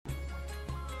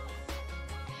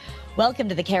Welcome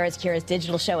to the Kara's Cures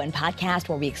digital show and podcast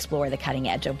where we explore the cutting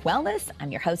edge of wellness.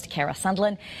 I'm your host, Kara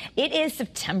Sundlun. It is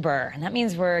September, and that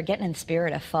means we're getting in the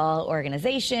spirit of fall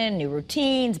organization, new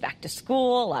routines, back to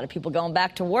school, a lot of people going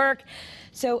back to work.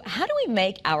 So how do we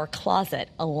make our closet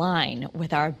align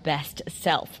with our best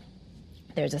self?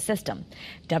 There's a system.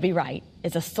 Debbie Wright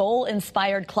is a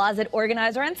soul-inspired closet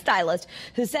organizer and stylist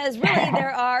who says, really,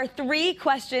 there are 3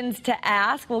 questions to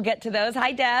ask. We'll get to those.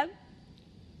 Hi, Deb.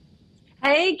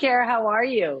 Hey, Kara, how are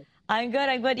you? I'm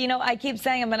good. You know, I keep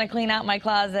saying I'm going to clean out my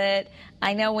closet.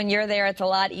 I know when you're there, it's a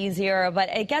lot easier, but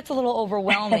it gets a little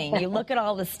overwhelming. You look at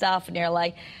all the stuff and you're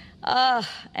like, ugh.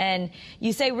 And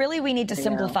you say, really, we need to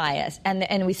simplify it.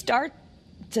 And we start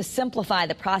to simplify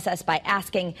the process by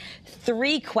asking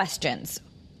 3 questions.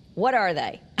 What are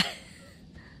they?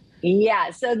 Yeah,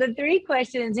 so the 3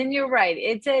 questions, and you're right,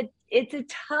 it's a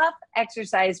tough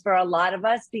exercise for a lot of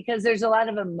us because there's a lot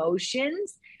of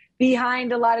emotions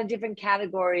behind a lot of different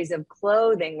categories of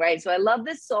clothing, right? So I love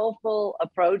the soulful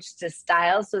approach to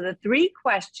style. So the 3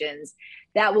 questions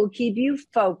that will keep you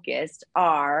focused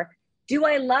are, do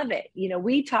I love it? You know,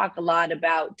 we talk a lot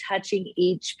about touching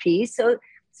each piece. So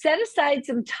set aside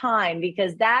some time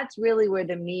because that's really where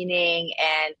the meaning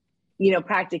and, you know,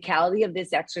 practicality of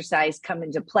this exercise come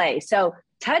into play. So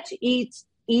touch each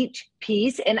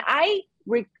piece. And I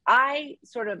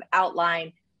sort of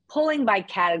outline pulling by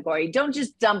category. Don't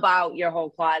just dump out your whole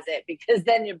closet because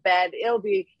then your bed, it'll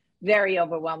be very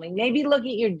overwhelming. Maybe look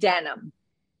at your denim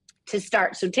to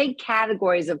start. So take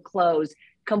categories of clothes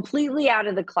completely out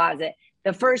of the closet.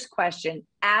 The first question,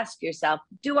 ask yourself,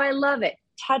 do I love it?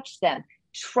 Touch them,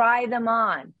 try them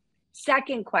on.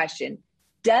 Second question,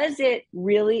 does it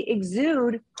really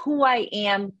exude who I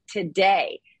am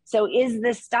today? So is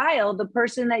the style the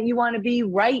person that you want to be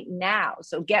right now?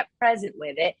 So get present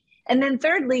with it. And then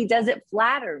thirdly, does it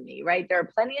flatter me, right? There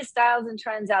are plenty of styles and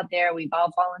trends out there we've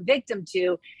all fallen victim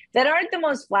to that aren't the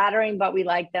most flattering, but we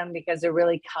like them because they're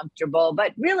really comfortable.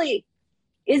 But really,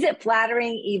 is it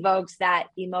flattering evokes that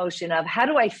emotion of how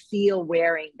do I feel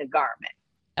wearing the garment?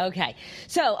 Okay.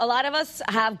 So a lot of us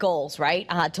have goals, right?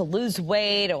 To lose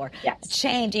weight or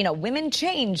change. You know, women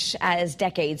change as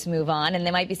decades move on, and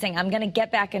they might be saying, I'm going to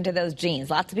get back into those jeans.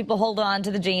 Lots of people hold on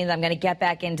to the jeans. I'm going to get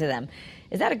back into them.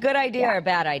 Is that a good idea or a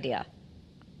bad idea?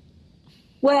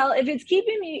 Well, if it's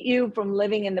keeping you from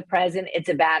living in the present, it's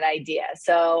a bad idea.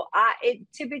 So it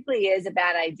typically is a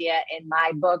bad idea in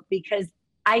my book because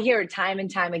I hear it time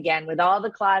and time again with all the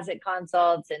closet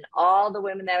consults and all the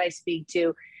women that I speak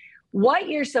to. What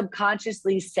you're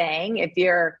subconsciously saying, if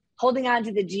you're holding on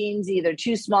to the jeans either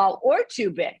too small or too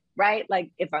big, right?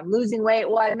 Like if I'm losing weight,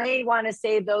 well, I may want to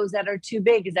save those that are too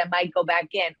big because I might go back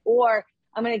in. Or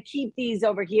I'm going to keep these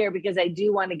over here because I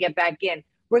do want to get back in.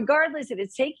 Regardless, if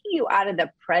it's taking you out of the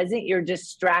present, you're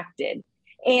distracted.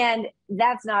 And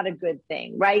that's not a good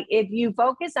thing, right? If you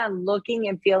focus on looking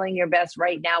and feeling your best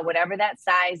right now, whatever that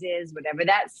size is, whatever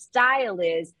that style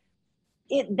is,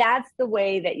 that's the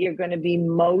way that you're going to be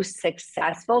most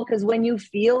successful. Because when you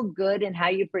feel good in how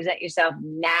you present yourself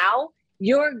now,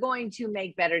 you're going to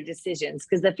make better decisions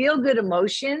because the feel good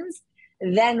emotions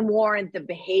then warrant the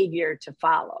behavior to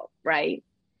follow, right?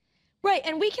 Right.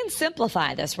 And we can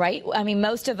simplify this, right? I mean,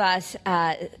 most of us,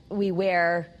 we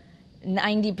wear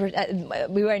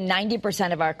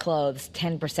 90% of our clothes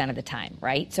 10% of the time,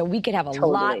 right? So we could have a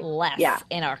lot less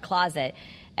in our closet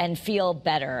and feel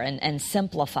better and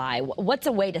simplify. What's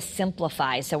a way to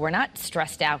simplify so we're not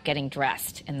stressed out getting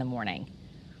dressed in the morning?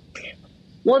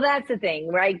 Well, that's the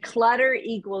thing, right? Clutter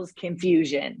equals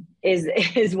confusion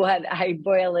is what I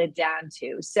boil it down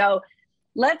to. So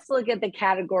let's look at the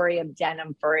category of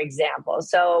denim, for example.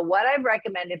 So what I've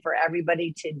recommended for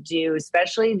everybody to do,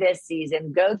 especially this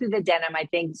season, go through the denim. I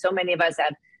think so many of us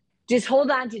have just hold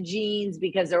on to jeans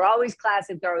because they're always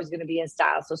classic. They're always going to be in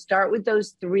style. So start with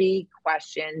those 3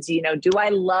 questions. You know, do I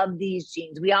love these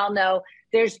jeans? We all know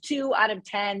there's 2 out of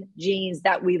 10 jeans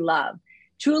that we love.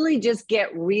 Truly just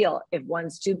get real. If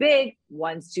one's too big,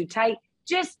 one's too tight,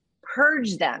 just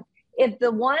purge them. If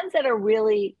the ones that are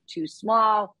really too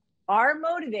small are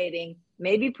motivating,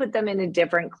 maybe put them in a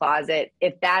different closet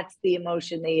if that's the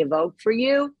emotion they evoke for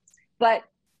you. But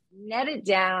net it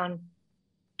down,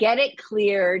 get it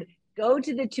cleared, go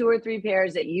to the 2 or 3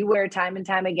 pairs that you wear time and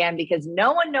time again because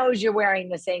no one knows you're wearing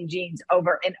the same jeans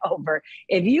over and over.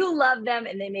 If you love them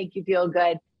and they make you feel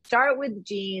good, start with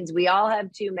jeans. We all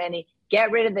have too many.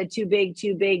 Get rid of the too big,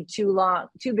 too long,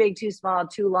 too big, too small,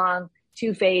 too long,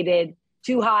 too faded,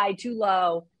 too high, too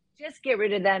low. Just get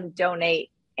rid of them, donate,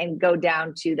 and go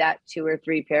down to that 2 or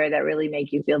 3 pair that really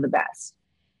make you feel the best.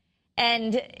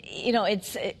 And, you know,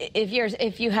 it's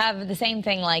if you have the same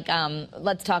thing, like,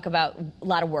 let's talk about a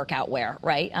lot of workout wear,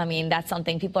 right? I mean, that's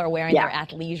something people are wearing their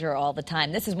athleisure all the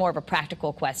time. This is more of a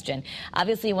practical question.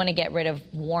 Obviously, you want to get rid of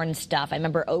worn stuff. I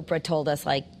remember Oprah told us,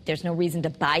 like, there's no reason to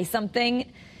buy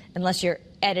something unless you're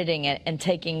editing it and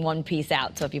taking one piece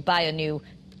out. So if you buy a new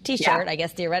T-shirt, I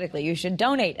guess theoretically you should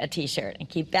donate a T-shirt and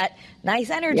keep that nice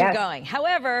energy going.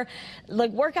 However, like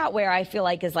workout wear, I feel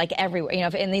like is like everywhere. You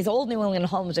know, in these old New England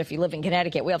homes, if you live in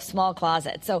Connecticut, we have small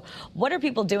closets. So what are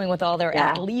people doing with all their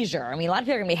athleisure? I mean, a lot of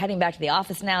people are going to be heading back to the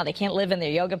office now. They can't live in their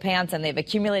yoga pants, and they've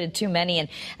accumulated too many. And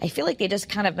I feel like they just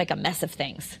kind of make a mess of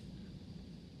things.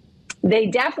 They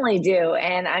definitely do.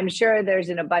 And I'm sure there's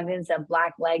an abundance of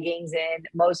black leggings in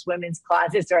most women's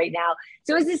closets right now.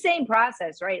 So it's the same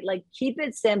process, right? Like, keep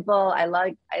it simple. I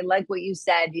like what you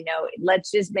said, you know, let's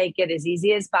just make it as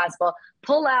easy as possible.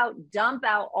 Pull out, dump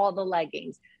out all the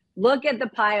leggings. Look at the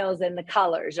piles and the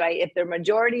colors, right? If they're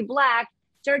majority black,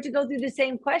 start to go through the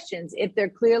same questions. If they're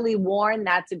clearly worn,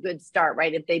 that's a good start,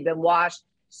 right? If they've been washed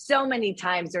so many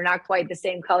times, they're not quite the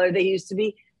same color they used to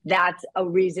be, that's a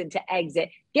reason to exit.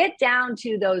 Get down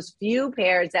to those few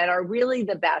pairs that are really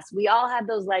the best. We all have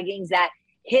those leggings that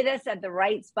hit us at the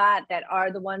right spot, that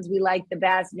are the ones we like the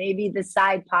best. Maybe the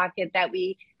side pocket that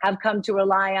we have come to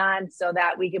rely on so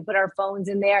that we can put our phones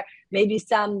in there. Maybe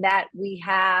some that we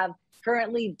have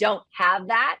currently don't have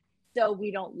that, so we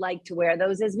don't like to wear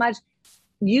those as much.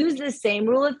 Use the same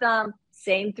rule of thumb,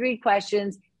 same 3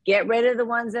 questions. Get rid of the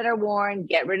ones that are worn.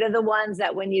 Get rid of the ones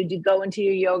that when you do go into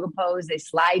your yoga pose, they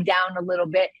slide down a little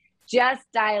bit. Just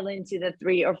dial into the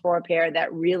 3 or 4 pair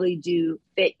that really do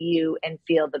fit you and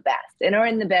feel the best and are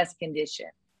in the best condition.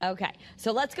 Okay,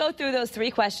 so let's go through those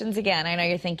 3 questions again. I know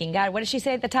you're thinking, God, what did she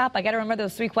say at the top? I got to remember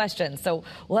those 3 questions. So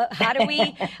how do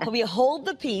we hold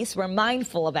the piece? We're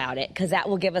mindful about it, because that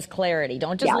will give us clarity.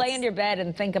 Don't just lay in your bed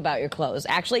and think about your clothes.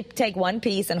 Actually take one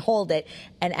piece and hold it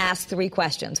and ask 3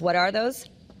 questions. What are those?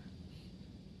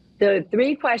 The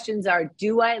 3 questions are,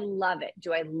 do I love it?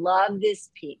 Do I love this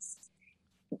piece?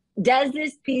 Does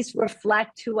this piece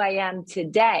reflect who I am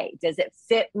today? Does it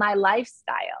fit my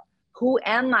lifestyle? Who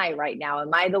am I right now?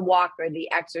 Am I the walker,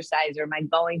 the exerciser? Am I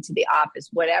going to the office?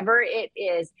 Whatever it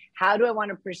is, how do I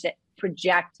want to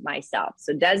project myself?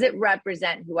 So does it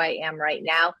represent who I am right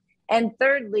now? And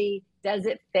thirdly, does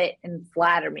it fit and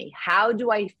flatter me? How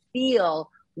do I feel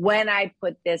when I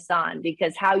put this on?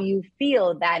 Because how you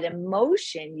feel, that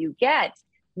emotion you get,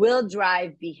 will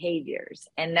drive behaviors.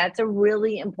 And that's a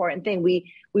really important thing.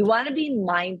 We want to be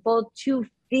mindful to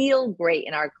feel great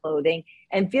in our clothing.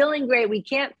 And feeling great, we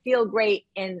can't feel great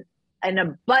in an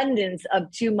abundance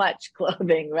of too much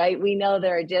clothing, right? We know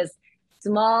there are just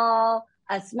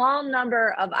a small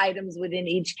number of items within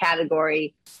each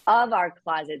category of our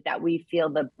closet that we feel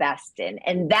the best in.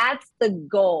 And that's the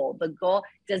goal. The goal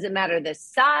doesn't matter the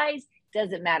size,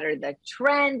 doesn't matter the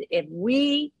trend. If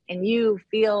we and you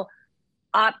feel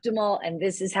optimal and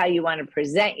this is how you want to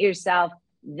present yourself,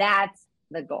 that's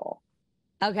the goal.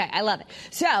 Okay, I love it.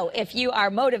 So if you are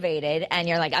motivated and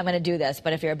you're like, I'm going to do this,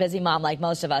 but if you're a busy mom like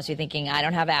most of us, you're thinking, I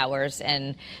don't have hours.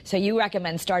 And so you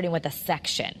recommend starting with a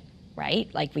section, right?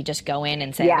 Like we just go in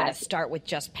and say, I'm going to start with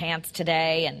just pants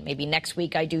today, and maybe next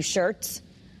week I do shirts.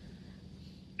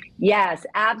 Yes,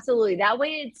 absolutely. That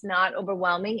way it's not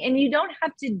overwhelming, and you don't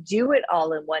have to do it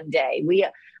all in one day.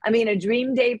 A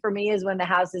dream day for me is when the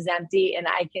house is empty and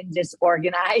I can just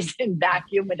organize and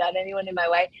vacuum without anyone in my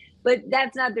way. But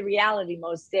that's not the reality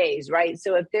most days, right?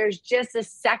 So if there's just a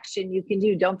section you can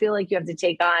do, don't feel like you have to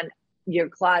take on your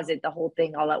closet, the whole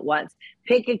thing all at once.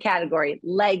 Pick a category.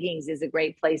 Leggings is a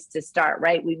great place to start,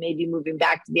 right? We may be moving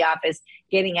back to the office,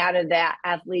 getting out of that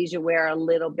athleisure wear a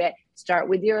little bit. Start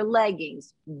with your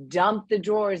leggings. Dump the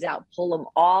drawers out. Pull them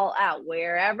all out.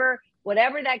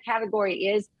 Whatever that category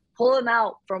is, pull them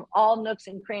out from all nooks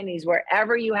and crannies,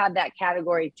 wherever you have that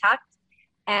category tucked,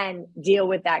 and deal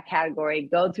with that category.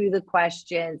 Go through the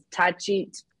questions, touch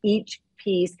each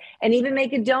piece, and even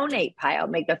make a donate pile.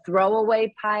 Make a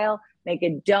throwaway pile, make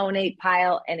a donate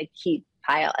pile, and a keep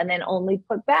pile. And then only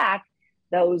put back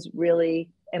those really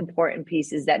important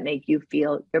pieces that make you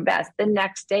feel your best. The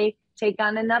next day, take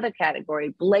on another category: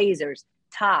 blazers,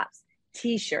 tops,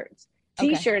 t-shirts.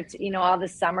 T-shirts, all the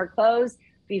summer clothes,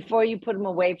 before you put them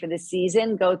away for the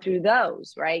season, go through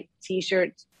those, right?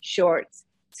 T-shirts, shorts,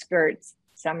 skirts,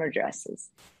 summer dresses.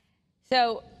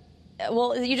 So,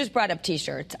 well, you just brought up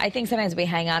T-shirts. I think sometimes we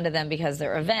hang on to them because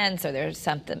they're events, or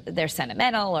they're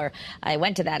sentimental, or I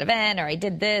went to that event, or I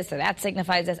did this, or that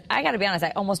signifies this. I got to be honest,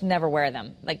 I almost never wear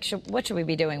them. Like, what should we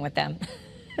be doing with them?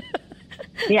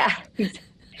 Yeah.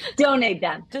 Donate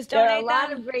them. Just there donate are a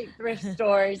lot of great thrift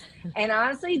stores. And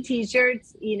honestly,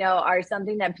 t-shirts, are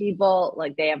something that people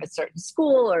like, they have a certain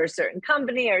school or a certain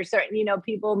company or a certain,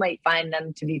 people might find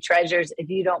them to be treasures if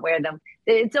you don't wear them.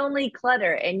 It's only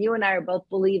clutter. And you and I are both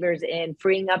believers in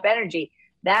freeing up energy.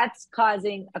 That's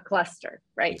causing a cluster,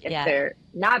 right? If they're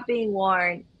not being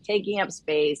worn, taking up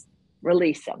space,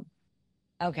 release them.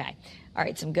 Okay. All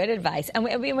right. Some good advice. And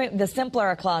the simpler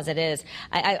a closet is,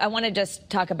 I want to just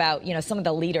talk about, some of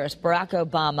the leaders, Barack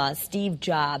Obama, Steve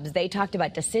Jobs. They talked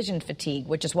about decision fatigue,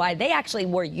 which is why they actually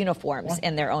wore uniforms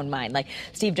in their own mind. Like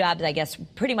Steve Jobs, I guess,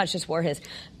 pretty much just wore his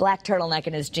black turtleneck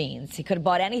and his jeans. He could have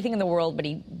bought anything in the world, but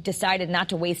he decided not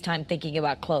to waste time thinking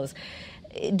about clothes.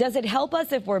 Does it help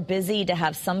us if we're busy to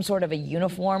have some sort of a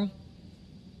uniform?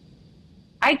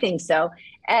 I think so.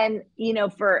 And,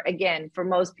 for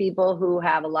most people who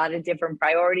have a lot of different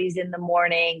priorities in the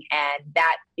morning, and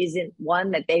that isn't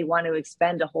one that they want to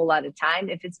expend a whole lot of time,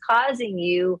 if it's causing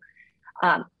you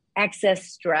excess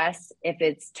stress, if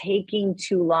it's taking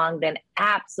too long, then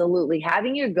absolutely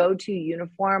having your go-to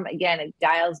uniform, again, it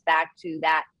dials back to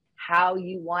that, how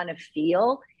you want to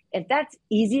feel. If that's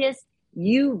easiest,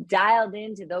 you dialed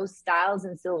into those styles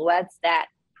and silhouettes that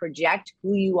project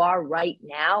who you are right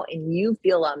now, and you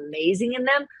feel amazing in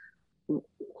them.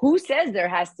 Who says there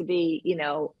has to be,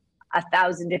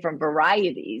 1,000 different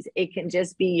varieties? It can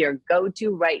just be your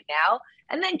go-to right now,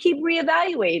 and then keep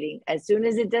reevaluating. As soon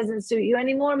as it doesn't suit you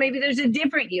anymore, maybe there's a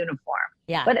different uniform.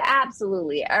 Yeah. But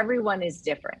absolutely, everyone is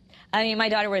different. I mean, my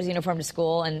daughter wears a uniform to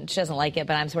school, and she doesn't like it,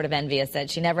 but I'm sort of envious that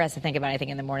she never has to think about anything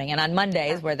in the morning. And on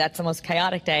Mondays, where that's the most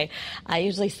chaotic day, I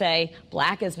usually say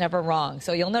black is never wrong.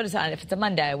 So you'll notice if it's a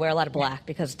Monday, I wear a lot of black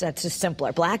because that's just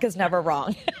simpler. Black is never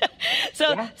wrong.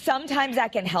 So sometimes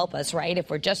that can help us, right? If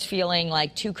we're just feeling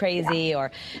like too crazy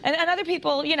and other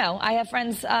people, I have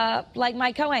friends like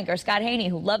my co-anchor, Scott Haney,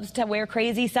 who loves to wear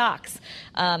crazy socks.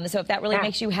 So if that really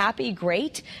makes you happy,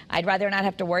 great. I'd rather not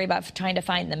have to worry about trying to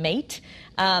find the mate.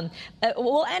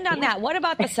 We'll end on that. What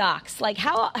about the socks? Like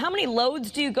how many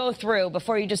loads do you go through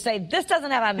before you just say, this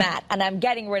doesn't have a mat and I'm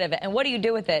getting rid of it? And what do you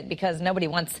do with it? Because nobody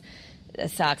wants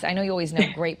socks. I know you always know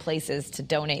great places to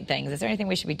donate things. Is there anything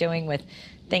we should be doing with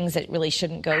things that really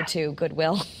shouldn't go to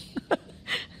Goodwill?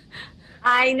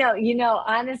 I know.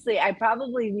 Honestly, I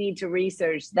probably need to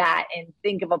research that and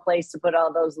think of a place to put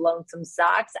all those lonesome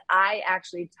socks. I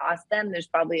actually toss them. There's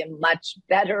probably a much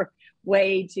better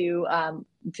way to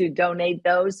donate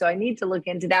those. So I need to look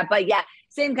into that. But yeah,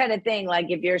 same kind of thing. Like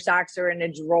if your socks are in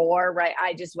a drawer, right?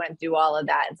 I just went through all of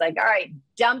that. It's like, all right,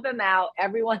 dump them out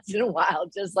every once in a while.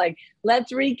 Just like,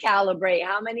 let's recalibrate.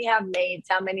 How many have mates?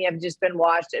 How many have just been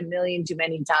washed a million too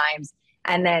many times?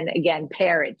 And then again,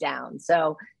 pare it down.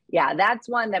 So yeah, that's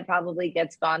one that probably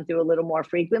gets gone through a little more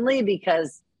frequently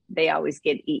because they always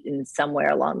get eaten somewhere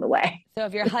along the way. So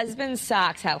if your husband's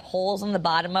socks have holes in the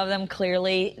bottom of them,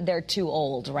 clearly they're too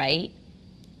old, right?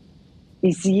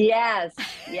 Yes.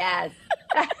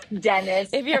 Dennis.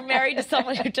 If you're married to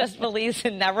someone who just believes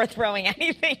in never throwing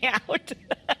anything out.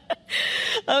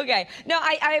 Okay. No,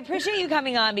 I appreciate you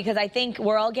coming on because I think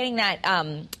we're all getting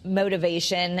that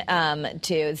motivation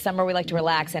to summer we like to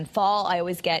relax, and fall I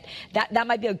always get that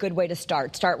might be a good way to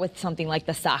start. Start with something like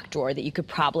the sock drawer that you could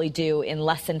probably do in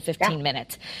less than 15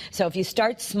 minutes. So if you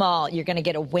start small, you're going to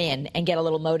get a win and get a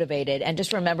little motivated, and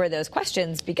just remember those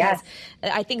questions because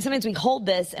I think sometimes we hold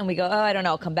this and we go, oh, I don't know,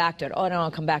 I'll come back to it. Oh, I don't know,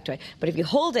 I'll come back to it. But if you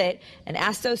hold it and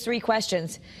ask those 3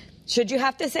 questions, should you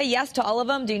have to say yes to all of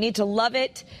them? Do you need to love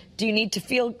it? Do you need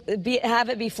to have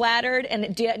it be flattered?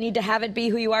 And do you need to have it be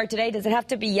who you are today? Does it have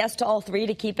to be yes to all 3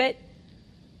 to keep it?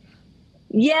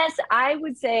 Yes, I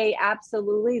would say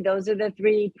absolutely. Those are the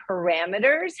 3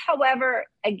 parameters. However,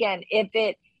 again, if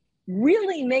it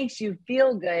really makes you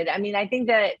feel good, I mean, I think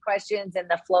the questions and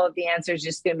the flow of the answer is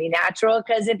just going to be natural,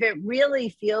 because if it really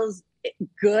feels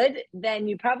good, then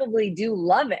you probably do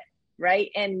love it.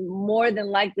 Right. And more than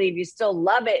likely, if you still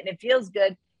love it and it feels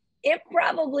good, it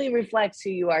probably reflects who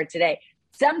you are today.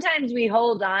 Sometimes we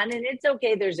hold on, and it's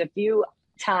okay. There's a few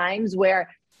times where,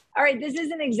 all right, this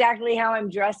isn't exactly how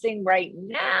I'm dressing right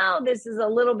now. This is a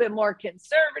little bit more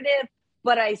conservative,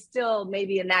 but I still,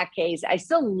 maybe in that case, I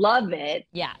still love it.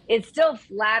 Yeah. It still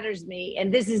flatters me.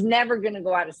 And this is never going to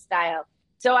go out of style.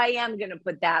 So I am going to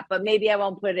put that, but maybe I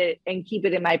won't put it and keep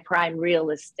it in my prime real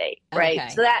estate. Right. Okay.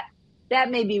 So that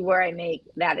may be where I make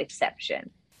that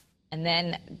exception. And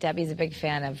then Debbie's a big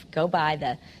fan of go buy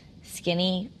the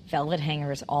skinny velvet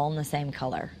hangers all in the same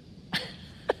color.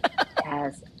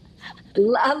 Yes.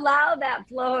 Allow that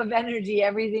flow of energy.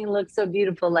 Everything looks so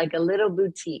beautiful, like a little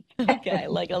boutique. Okay,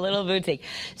 like a little boutique.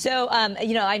 So,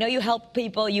 I know you help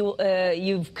people.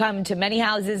 You've come to many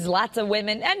houses, lots of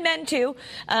women and men too.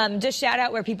 Just shout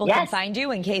out where people can find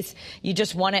you in case you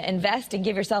just want to invest and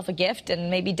give yourself a gift. And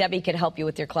maybe Debbie could help you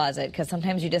with your closet, because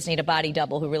sometimes you just need a body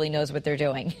double who really knows what they're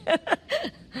doing.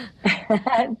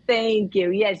 Thank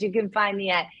you. Yes, you can find me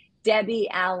at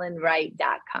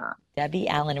DebbieAllenWright.com.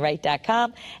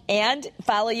 DebbieAllenWright.com. And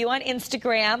follow you on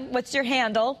Instagram. What's your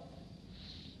handle?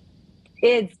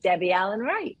 It's Debbie Allen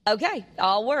Wright. Okay,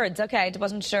 all words. Okay, I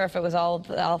wasn't sure if it was all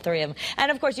three of them.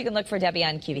 And of course, you can look for Debbie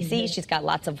on QVC. Mm-hmm. She's got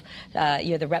lots of.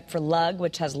 You're the rep for Lug,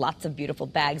 which has lots of beautiful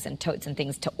bags and totes and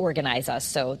things to organize us.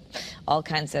 So, all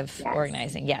kinds of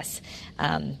organizing. Yes,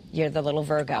 you're the little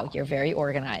Virgo. You're very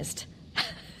organized.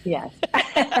 Yes.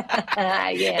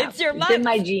 Yeah. It's your month. It's in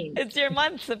my genes. It's your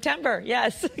month, September.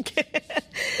 Yes.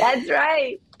 That's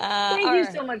right. Thank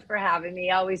you so much for having me.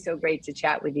 Always so great to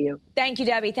chat with you. Thank you,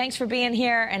 Debbie. Thanks for being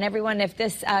here. And everyone, if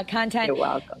this content... You're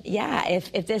welcome. Yeah,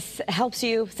 if this helps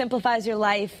you, simplifies your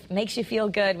life, makes you feel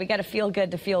good, we got to feel good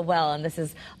to feel well. And this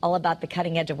is all about the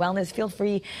cutting edge of wellness. Feel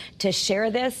free to share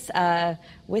this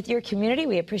with your community.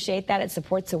 We appreciate that. It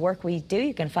supports the work we do.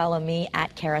 You can follow me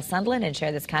at Kara Sundlun and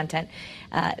share this content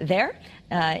there.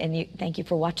 Thank you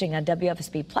for watching on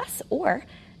WFSB Plus or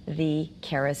the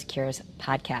Kara's Cures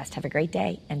podcast. Have a great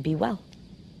day and be well.